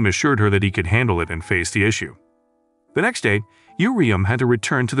Jae-hoon assured her that he could handle it and face the issue. The next day, Uriam had to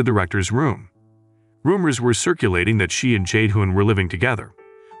return to the director's room. Rumors were circulating that she and Jae-hoon were living together,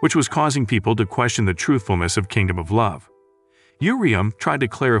 which was causing people to question the truthfulness of Kingdom of Love. Uriam tried to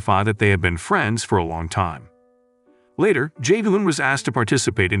clarify that they had been friends for a long time. Later, Jae-hoon was asked to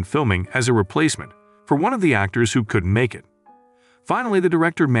participate in filming as a replacement for one of the actors who couldn't make it. Finally, the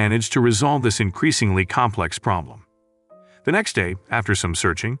director managed to resolve this increasingly complex problem. The next day, after some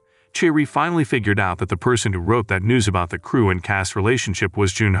searching, Chae-ri finally figured out that the person who wrote that news about the crew and cast relationship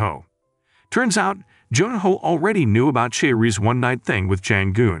was Jun-ho. Turns out, Jun-ho already knew about Chae-ri's one-night thing with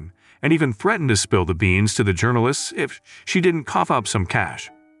Jang-geun and even threatened to spill the beans to the journalists if she didn't cough up some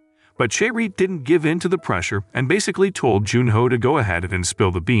cash. But Chae-ri didn't give in to the pressure and basically told Jun-ho to go ahead and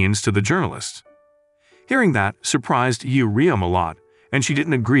spill the beans to the journalists. Hearing that surprised Uriam a lot, and she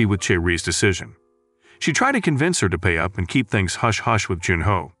didn't agree with Chae-ri's decision. She tried to convince her to pay up and keep things hush-hush with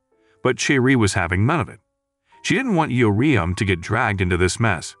Jun-ho, but Chae-ri was having none of it. She didn't want Uriam to get dragged into this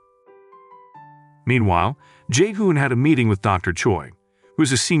mess. Meanwhile, Jae-hoon had a meeting with Dr. Choi,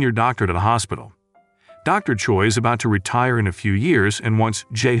 who's a senior doctor at the hospital. Dr. Choi is about to retire in a few years and wants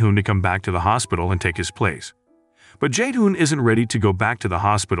Jae-hoon to come back to the hospital and take his place. But Jae-hoon isn't ready to go back to the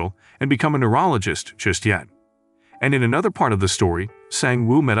hospital and become a neurologist just yet. And in another part of the story,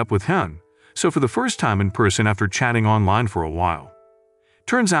 Sang-woo met up with Hyun, so for the first time in person after chatting online for a while.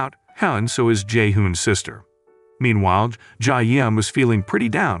 Turns out, Hyun is Jae-hoon's sister. Meanwhile, Jae-yeon was feeling pretty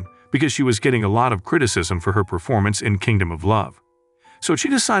down because she was getting a lot of criticism for her performance in Kingdom of Love. So she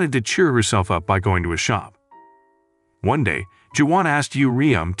decided to cheer herself up by going to a shop. One day, Ju-won asked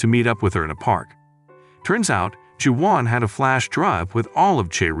Uriam to meet up with her in a park. Turns out, Ju-won had a flash drive with all of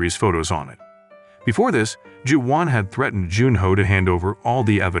Chae-ri's photos on it. Before this, Ju-won had threatened Jun-ho to hand over all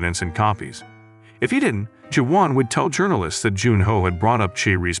the evidence and copies. If he didn't, Ju-won would tell journalists that Jun-ho had brought up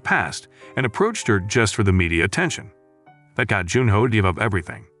Chae-ri's past and approached her just for the media attention. That got Jun-ho to give up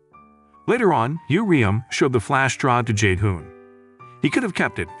everything. Later on, Uriam showed the flash drive to Jae-hoon. He could have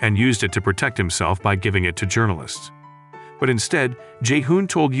kept it and used it to protect himself by giving it to journalists. But instead, Jae-hoon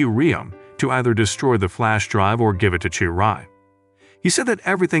told Uriam to either destroy the flash drive or give it to Chae-ri. He said that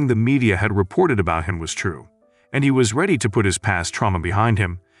everything the media had reported about him was true, and he was ready to put his past trauma behind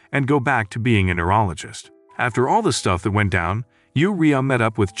him and go back to being a neurologist. After all the stuff that went down, Uriam met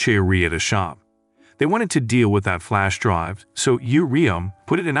up with Chae-ri at a shop. They wanted to deal with that flash drive, so Uriam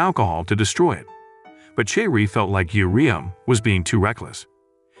put it in alcohol to destroy it. But Chae-ri felt like Uriam was being too reckless.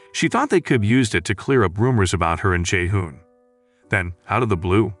 She thought they could have used it to clear up rumors about her and Jae-hoon. Then, out of the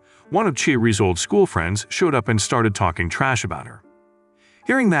blue, one of Chae-ri's old school friends showed up and started talking trash about her.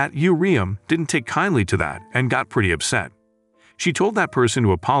 Hearing that, Uriam didn't take kindly to that and got pretty upset. She told that person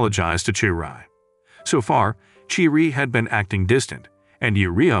to apologize to Chae-ri. So far, Chae-ri had been acting distant, and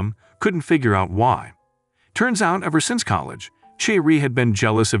Uriam couldn't figure out why. Turns out, ever since college, Chae-ri had been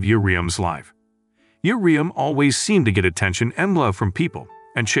jealous of Uriam's life. Uriam always seemed to get attention and love from people,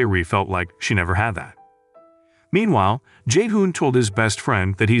 and Chae-ri felt like she never had that. Meanwhile, Jae-hoon told his best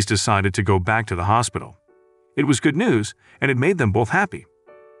friend that he's decided to go back to the hospital. It was good news, and it made them both happy.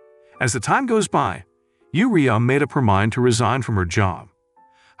 As the time goes by, Uriam made up her mind to resign from her job.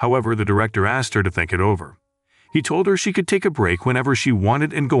 However, the director asked her to think it over. He told her she could take a break whenever she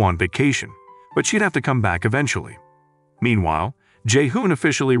wanted and go on vacation, but she'd have to come back eventually. Meanwhile, Jae-hoon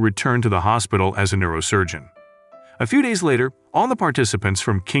officially returned to the hospital as a neurosurgeon. A few days later, all the participants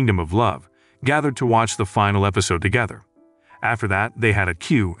from Kingdom of Love gathered to watch the final episode together. After that, they had a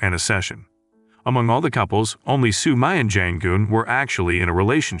queue and a session. Among all the couples, only Soo-mai and Jang-geun were actually in a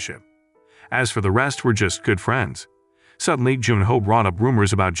relationship. As for the rest, were just good friends. Suddenly, Jun-ho brought up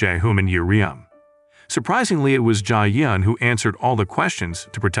rumors about Jae-hoon and Yoo-ryum. Surprisingly, it was Ja-yeon who answered all the questions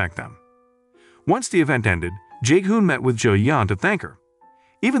to protect them. Once the event ended, Jae-hoon met with Jo-yeon to thank her.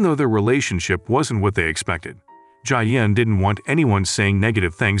 Even though their relationship wasn't what they expected, Ja-yeon didn't want anyone saying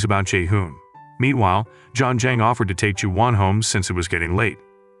negative things about Jae-hoon. Meanwhile, Jang offered to take Ju-won home since it was getting late.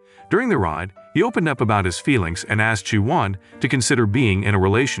 During the ride, he opened up about his feelings and asked Ju-won to consider being in a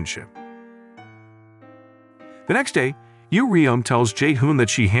relationship. The next day, Yoo-ryum tells Jae-hoon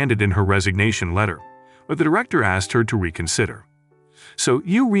that she handed in her resignation letter, but the director asked her to reconsider. So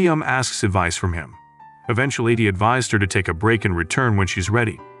Yoo-ryum asks advice from him. Eventually, he advised her to take a break and return when she's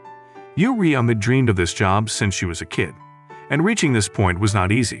ready. Yoo-ryum had dreamed of this job since she was a kid, and reaching this point was not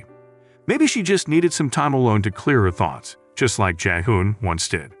easy. Maybe she just needed some time alone to clear her thoughts, just like Jae-hoon once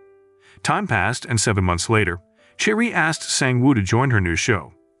did. Time passed, and 7 months later, Cherry asked Sang-woo to join her new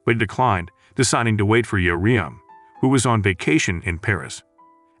show, but he declined, deciding to wait for Yoo-ryum, who was on vacation in Paris.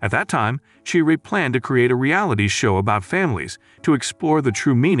 At that time, Cherry planned to create a reality show about families to explore the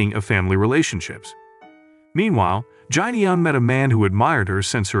true meaning of family relationships. Meanwhile, Jae-yeon met a man who admired her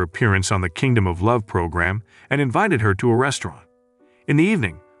since her appearance on the Kingdom of Love program and invited her to a restaurant. In the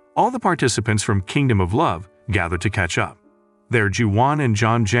evening, all the participants from Kingdom of Love gathered to catch up. There, Ju-won and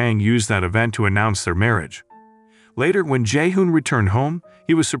Jang used that event to announce their marriage. Later, when Jae-hoon returned home,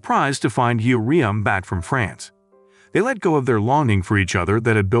 he was surprised to find Yoo-ryum back from France. They let go of their longing for each other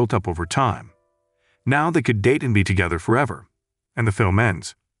that had built up over time. Now they could date and be together forever. And the film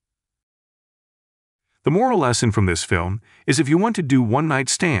ends. The moral lesson from this film is if you want to do one-night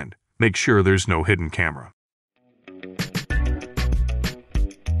stand, make sure there's no hidden camera.